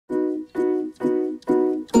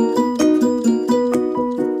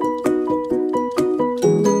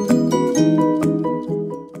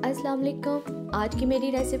आज की मेरी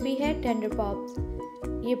रेसिपी है टेंडर पॉप्स।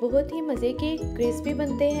 ये बहुत ही मज़े के क्रिस्पी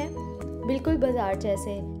बनते हैं, बिल्कुल बाजार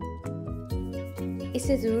जैसे।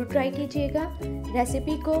 इसे ज़रूर ट्राई कीजिएगा।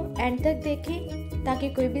 रेसिपी को एंड तक देखें ताकि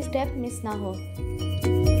कोई भी स्टेप मिस ना हो।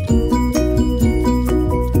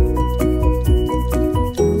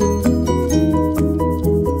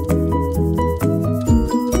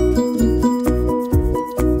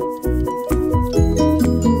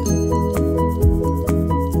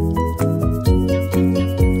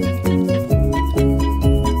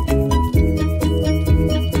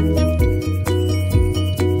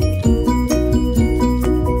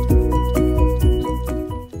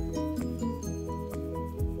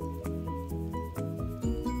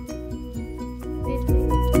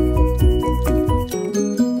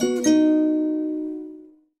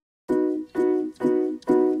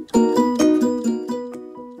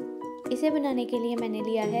 इसे बनाने के लिए मैंने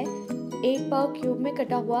लिया है 1 पाव क्यूब में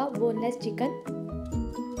कटा हुआ बोनलेस चिकन।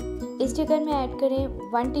 इस चिकन में ऐड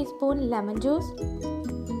करें 1 टीस्पून लेमन जूस,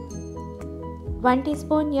 1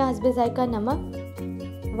 टीस्पून या हस्बे जायका नमक,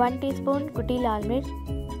 1 टीस्पून कुटी लाल मिर्च,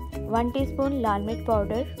 1 टीस्पून लाल मिर्च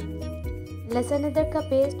पाउडर, लहसुन अदरक का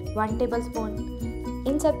पेस्ट 1 टेबलस्पून।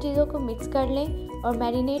 इन सब चीज़ों को मिक्स कर लें और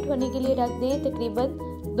मैरिनेट होने के लिए रख दें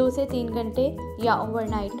तकरीबन 2 से 3 घंटे या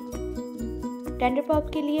ओवरनाइट। टेंडर पॉप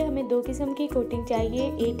के लिए हमें 2 किस्म की कोटिंग चाहिए,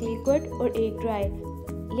 एक लिक्विड और एक ड्राई।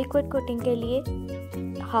 लिक्विड कोटिंग के लिए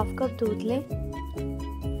 1/2 कप दूध लें।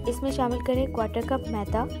 इसमें शामिल करें 1/4 कप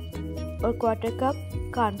मैदा और 1/4 कप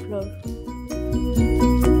कॉर्नफ्लोर।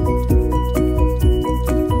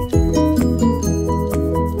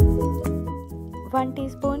 वन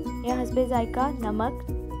टीस्पून या हस्बे जायका नमक,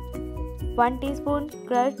 1 टीस्पून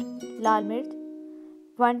क्रश्ड लाल मिर्च,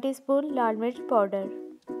 1 टीस्पून लाल मिर्च पाउडर।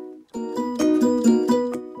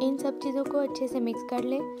 इन सब चीज़ों को अच्छे से मिक्स कर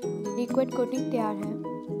लें। लिक्विड कोटिंग तैयार है।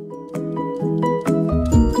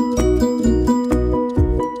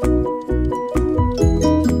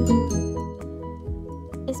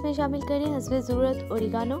 इसमें शामिल करें हस्बे ज़रूरत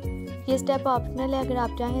ओरिगानो। ये स्टेप ऑप्शनल है, अगर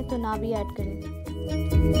आप चाहें तो ना भी ऐड करें।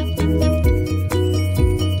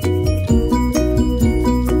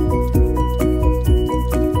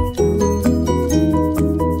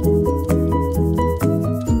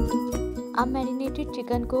 अब मैरिनेटेड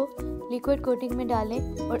चिकन को लिक्विड कोटिंग में डालें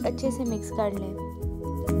और अच्छे से मिक्स कर लें।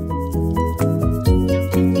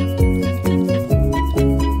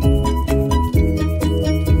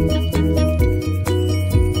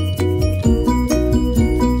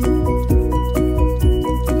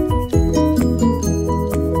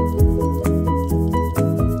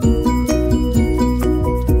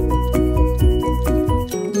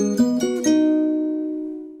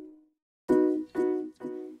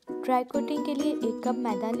 ड्राई कोटिंग के लिए 1 कप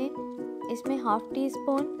मैदा लें। इसमें 1/2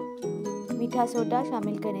 टीस्पून मीठा सोडा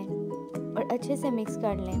शामिल करें और अच्छे से मिक्स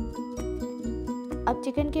कर लें। अब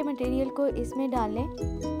चिकन के मटेरियल को इसमें डालें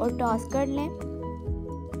और टॉस कर लें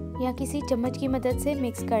या किसी चम्मच की मदद से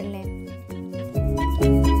मिक्स कर लें।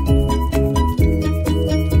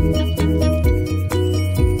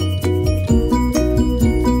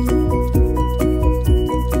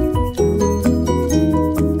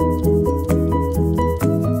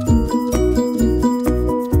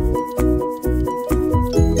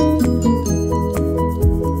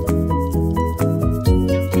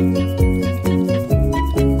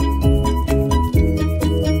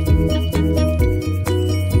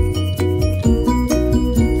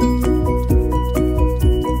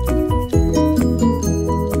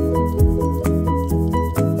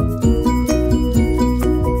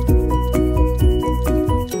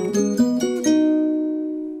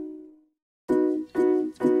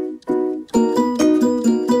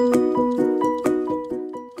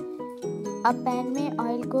 अब पैन में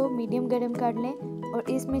ऑयल को मीडियम गरम कर लें और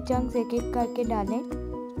इसमें चंक्स एक-एक करके डालें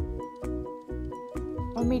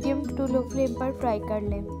और मीडियम टू लो फ्लेम पर फ्राई कर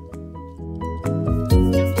लें।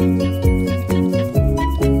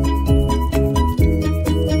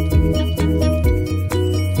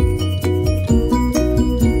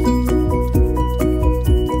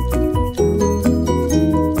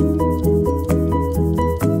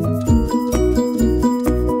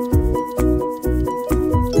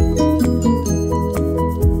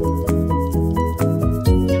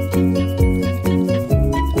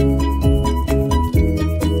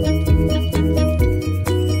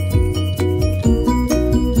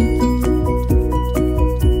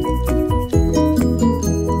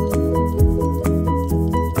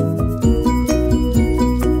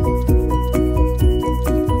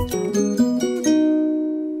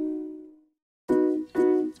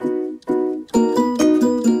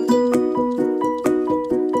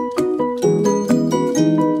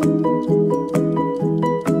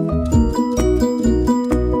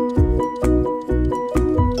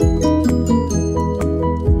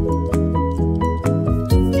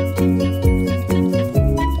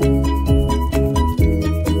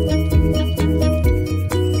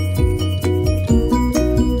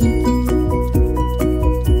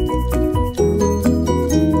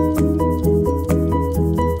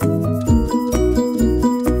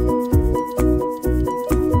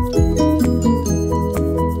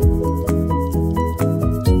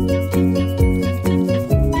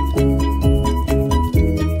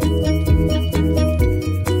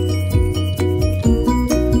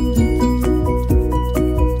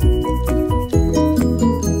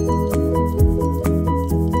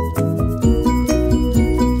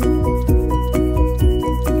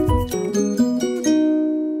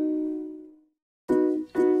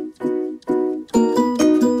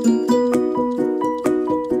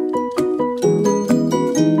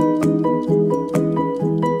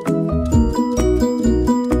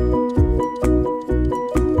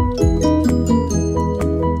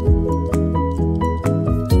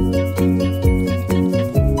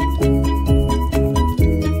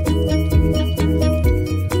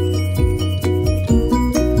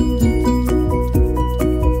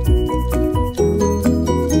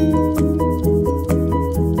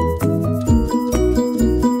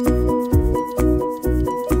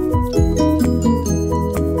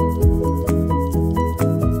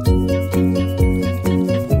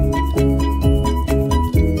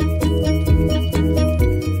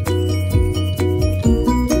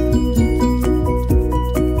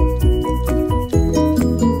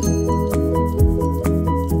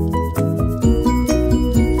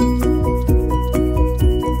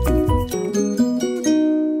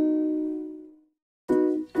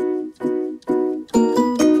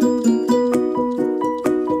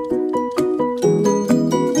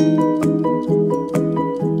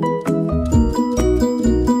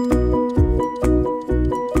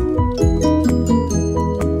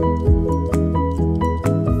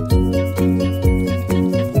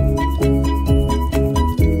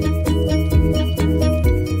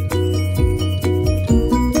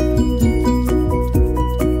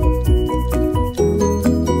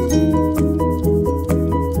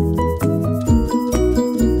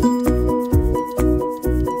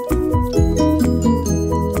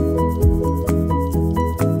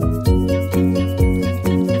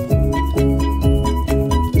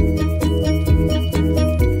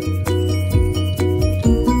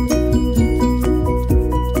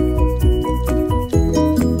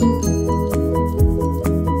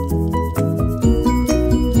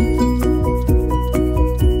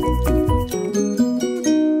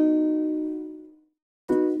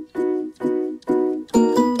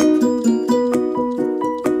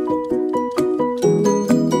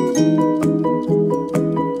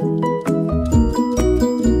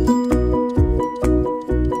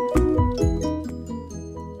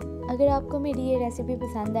 अगर आपको मेरी ये रेसिपी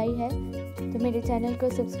पसंद आई है तो मेरे चैनल को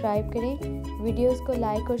सब्सक्राइब करें, वीडियोस को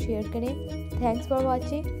लाइक और शेयर करें। Thanks for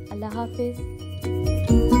watching. अल्लाह हाफिज़।